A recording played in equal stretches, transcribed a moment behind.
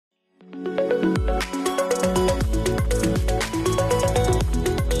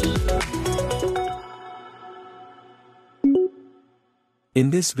In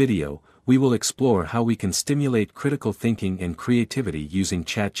this video, we will explore how we can stimulate critical thinking and creativity using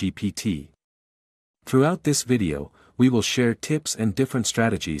ChatGPT. Throughout this video, we will share tips and different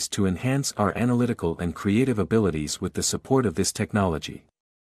strategies to enhance our analytical and creative abilities with the support of this technology.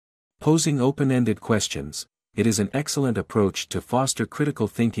 Posing open-ended questions, it is an excellent approach to foster critical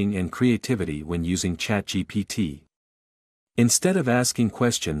thinking and creativity when using ChatGPT. Instead of asking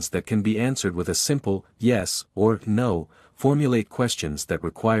questions that can be answered with a simple yes or no, formulate questions that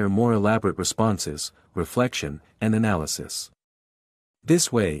require more elaborate responses, reflection, and analysis.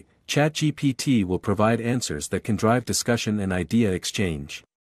 This way, ChatGPT will provide answers that can drive discussion and idea exchange.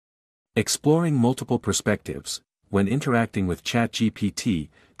 Exploring multiple perspectives. When interacting with ChatGPT,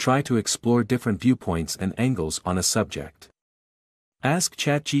 try to explore different viewpoints and angles on a subject. Ask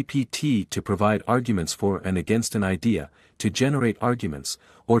ChatGPT to provide arguments for and against an idea, to generate arguments,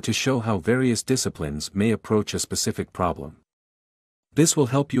 or to show how various disciplines may approach a specific problem. This will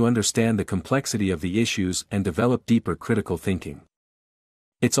help you understand the complexity of the issues and develop deeper critical thinking.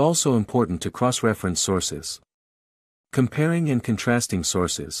 It's also important to cross-reference sources. Comparing and contrasting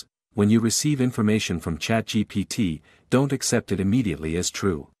sources. When you receive information from ChatGPT, don't accept it immediately as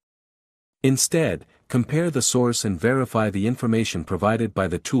true. Instead, compare the source and verify the information provided by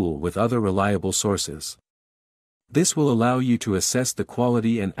the tool with other reliable sources. This will allow you to assess the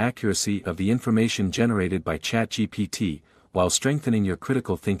quality and accuracy of the information generated by ChatGPT, while strengthening your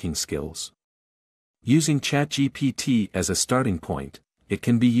critical thinking skills. Using ChatGPT as a starting point, it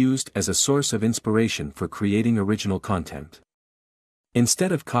can be used as a source of inspiration for creating original content.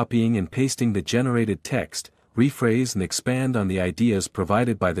 Instead of copying and pasting the generated text, rephrase and expand on the ideas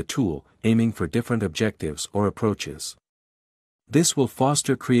provided by the tool, aiming for different objectives or approaches. This will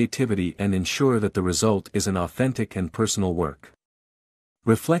foster creativity and ensure that the result is an authentic and personal work.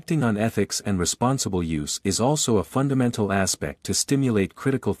 Reflecting on ethics and responsible use is also a fundamental aspect to stimulate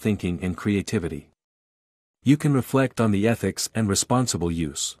critical thinking and creativity. You can reflect on the ethics and responsible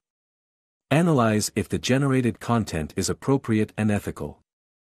use. Analyze if the generated content is appropriate and ethical.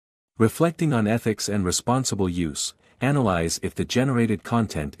 Reflecting on ethics and responsible use, analyze if the generated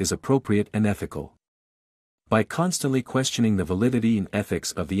content is appropriate and ethical. By constantly questioning the validity and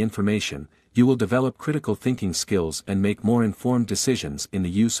ethics of the information, you will develop critical thinking skills and make more informed decisions in the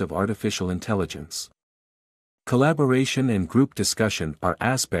use of artificial intelligence. Collaboration and group discussion are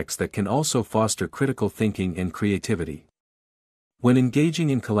aspects that can also foster critical thinking and creativity. When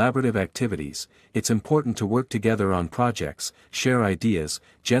engaging in collaborative activities, it's important to work together on projects, share ideas,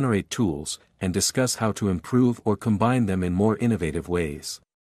 generate tools, and discuss how to improve or combine them in more innovative ways.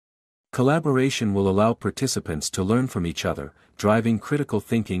 Collaboration will allow participants to learn from each other, driving critical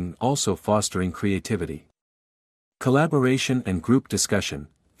thinking and also fostering creativity. Collaboration and group discussion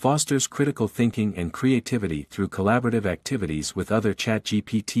fosters critical thinking and creativity through collaborative activities with other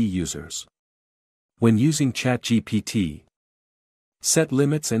ChatGPT users. When using ChatGPT, set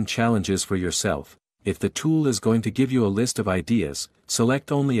limits and challenges for yourself. If the tool is going to give you a list of ideas,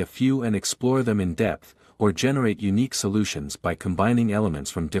 select only a few and explore them in depth, or generate unique solutions by combining elements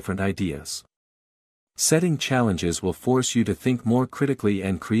from different ideas. Setting challenges will force you to think more critically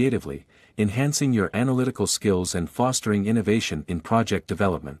and creatively, enhancing your analytical skills and fostering innovation in project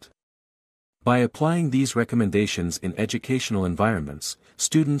development. By applying these recommendations in educational environments,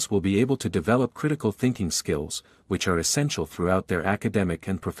 students will be able to develop critical thinking skills, which are essential throughout their academic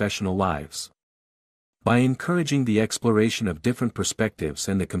and professional lives. By encouraging the exploration of different perspectives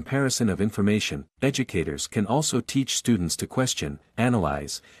and the comparison of information, educators can also teach students to question,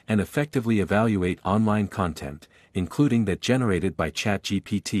 analyze, and effectively evaluate online content, including that generated by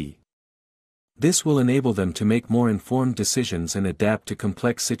ChatGPT. This will enable them to make more informed decisions and adapt to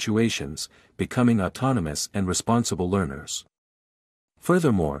complex situations, becoming autonomous and responsible learners.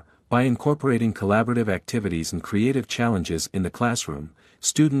 Furthermore, by incorporating collaborative activities and creative challenges in the classroom,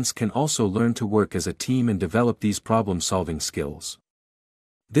 students can also learn to work as a team and develop these problem-solving skills.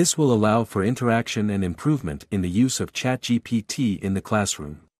 This will allow for interaction and improvement in the use of ChatGPT in the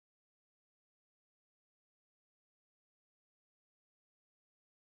classroom.